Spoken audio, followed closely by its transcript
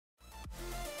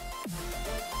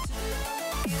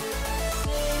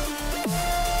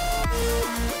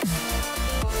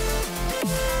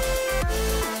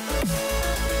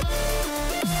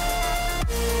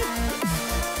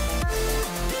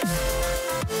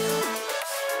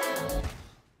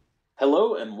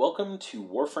Hello and welcome to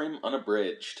Warframe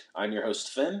Unabridged. I'm your host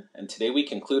Finn, and today we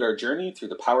conclude our journey through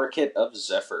the power kit of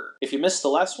Zephyr. If you missed the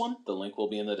last one, the link will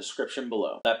be in the description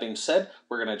below. That being said,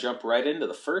 we're going to jump right into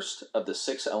the first of the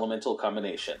 6 elemental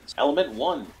combinations. Element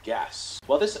 1, Gas.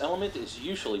 While this element is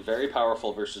usually very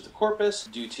powerful versus the Corpus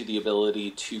due to the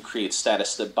ability to create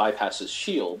status that bypasses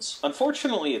shields,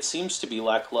 unfortunately it seems to be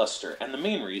lackluster, and the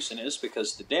main reason is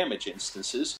because the damage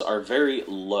instances are very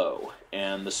low,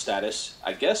 and the status,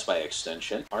 I guess by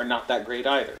extension, are not that great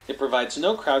either. It provides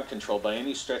no crowd control by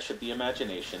any stretch of the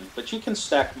imagination, but you can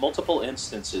stack multiple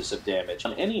instances of damage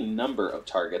on any number of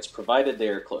targets provided they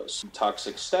are close.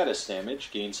 Toxic status damage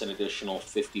gains an additional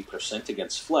 50%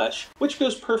 against flesh, which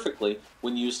goes perfectly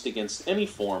when used against any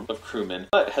form of crewman,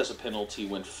 but has a penalty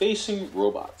when facing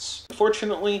robots.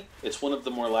 Unfortunately, it's one of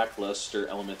the more lackluster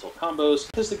elemental combos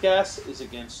because the gas is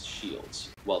against shields,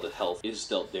 while the health is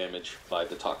dealt damage by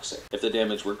the toxic. If the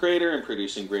damage were greater and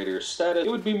producing greater status,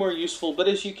 it would be more useful, but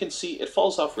as you can see, it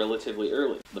falls off relatively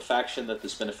early. The faction that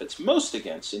this benefits most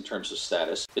against in terms of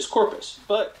status is Corpus,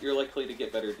 but you're likely to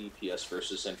get better DPS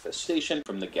versus Infestation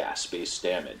from the gas-based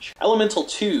damage. Elemental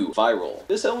 2, Viral.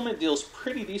 This element deals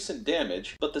pretty decent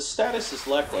damage, but the status is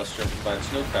lackluster and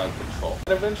provides no crowd control.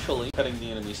 And eventually, cutting the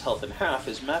enemy's health in half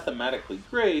is mathematically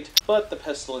great, but the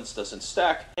Pestilence doesn't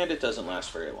stack, and it doesn't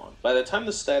last very long. By the time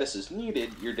the status is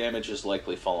needed, your damage has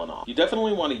likely fallen off. You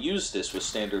definitely want to use this with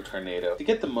Standard Tornado to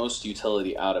get the most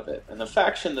utility out of it, and the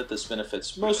faction that this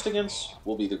benefits most against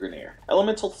will be the Grineer.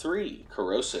 Elemental 3,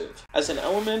 Corrosive. As an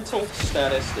elemental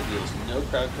status that deals no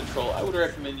crowd control, I would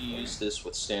recommend you use this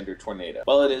with Standard Tornado.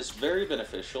 While it is very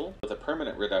beneficial, with a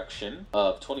permanent reduction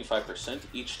of 25%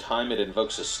 each time it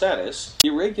invokes a status, the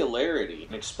irregularity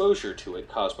and exposure to it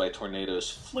caused by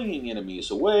tornadoes flinging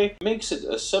enemies away makes it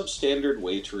a substandard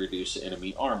way to reduce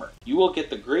enemy armor. You will get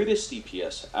the greatest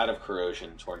DPS out of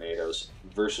corrosion tornadoes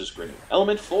versus Grineer.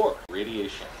 Element 4,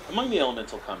 Radiation. Among the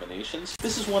elemental combinations,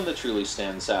 this is one that truly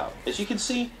stands out. As you can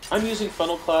see, I'm using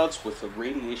Funnel Clouds with the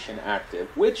Radiation active,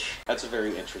 which adds a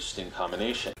very interesting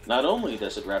combination. Not only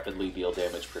does it rapidly deal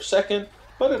damage per second,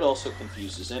 but it also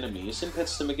confuses enemies and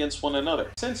pits them against one another.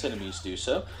 Since enemies do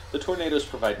so, the tornadoes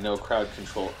provide no crowd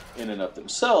control in and of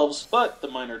themselves, but the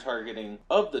minor targeting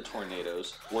of the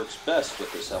tornadoes works best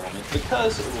with this element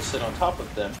because it will sit on top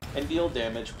of them and deal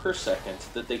damage per second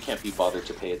that they can't be bothered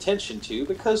to pay attention to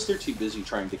because they're too busy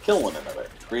trying to kill one another.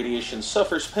 Radiation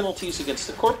suffers penalties against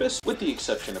the Corpus, with the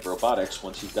exception of robotics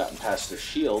once you've gotten past their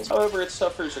shields. However, it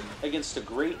suffers against a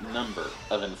great number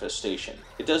of Infestation.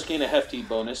 It does gain a hefty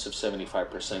bonus of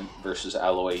 75% versus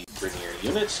alloy Grineer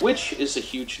units, which is a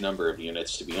huge number of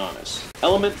units to be honest.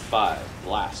 Element 5,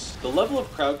 Blast. The level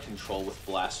of crowd control with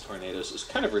Blast tornadoes is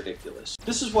kind of ridiculous.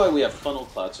 This is why we have Funnel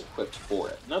Clouds equipped for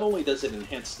it. Not only does it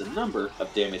enhance the number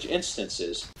of damage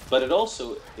instances, but it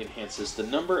also enhances the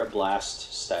number of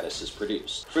Blast statuses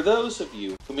produced. For those of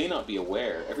you who may not be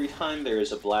aware, every time there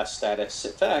is a Blast status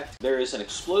effect, there is an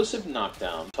explosive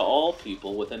knockdown to all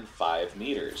people within 5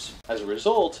 meters. As a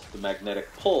result, the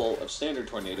magnetic pull of Standard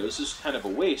Tornadoes is kind of a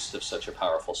waste of such a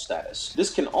powerful status.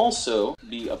 This can also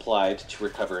be applied to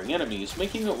recovering enemies,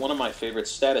 making it one of my favorite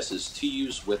statuses to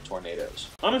use with tornadoes.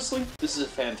 Honestly, this is a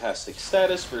fantastic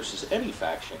status versus any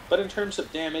faction, but in terms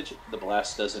of damage, the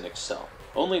Blast doesn't excel.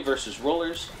 Only versus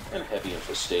rollers and heavy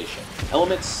infestation.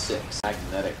 Element 6,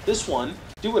 Magnetic. This one,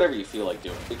 do whatever you feel like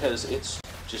doing, because it's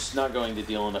just not going to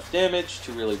deal enough damage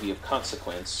to really be of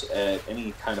consequence at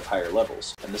any kind of higher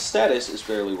levels, and the status is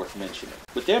barely worth mentioning.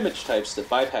 With damage types that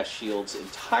bypass shields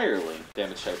entirely,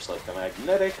 damage types like the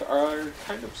Magnetic are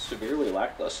kind of severely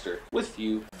lackluster, with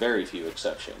very few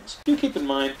exceptions. Do keep in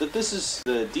mind that this is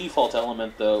the default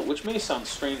element though, which may sound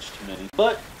strange to many,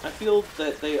 but I feel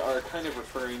that they are kind of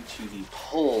referring to the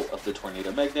pull of the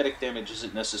tornado. Magnetic damage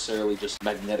isn't necessarily just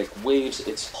magnetic waves,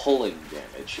 it's pulling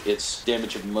damage. It's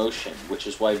damage of motion, which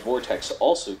is why Vortex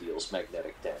also deals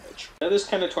magnetic damage. Now this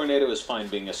kind of tornado is fine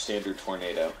being a standard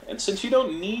tornado, and since you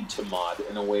don't need to mod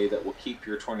in a way that will keep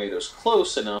your tornadoes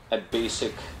close enough at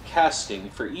basic casting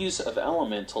for ease of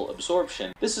elemental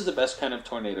absorption, this is the best kind of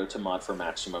tornado to mod for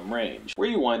maximum range, where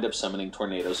you wind up summoning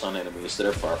tornadoes on enemies that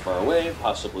are far, far away,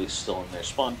 possibly still in their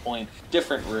spawn point,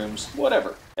 different rooms,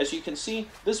 whatever. As you can see,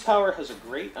 this power has a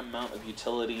great amount of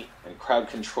utility and crowd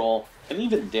control, and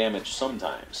even damage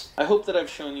sometimes. I hope that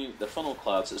I've shown you that Funnel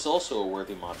Clouds is also a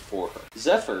worthy mod for her.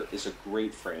 Zephyr is a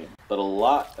great frame, but a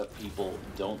lot of people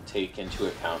don't take into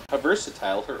account how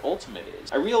versatile her ultimate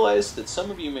is. I realize that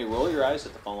some of you may roll your eyes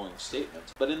at the following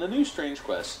statement, but in the new Strange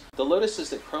Quest, the Lotus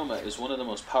says that Chroma is one of the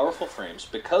most powerful frames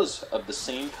because of the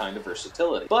same kind of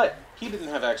versatility. But he didn't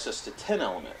have access to 10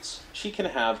 elements. She can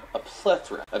have a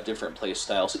plethora of different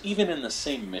playstyles, even in the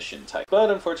same mission type.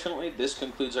 But unfortunately, this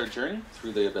concludes our journey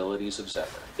through the abilities of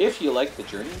Zephyr. If you like the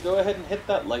journey, go ahead and hit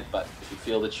that like button. If you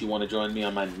feel that you want to join me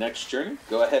on my next journey,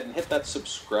 go ahead and hit that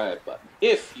subscribe button.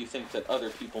 If you think that other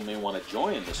people may want to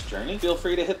join this journey, feel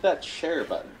free to hit that share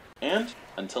button. And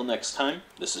until next time,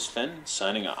 this is Finn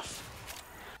signing off.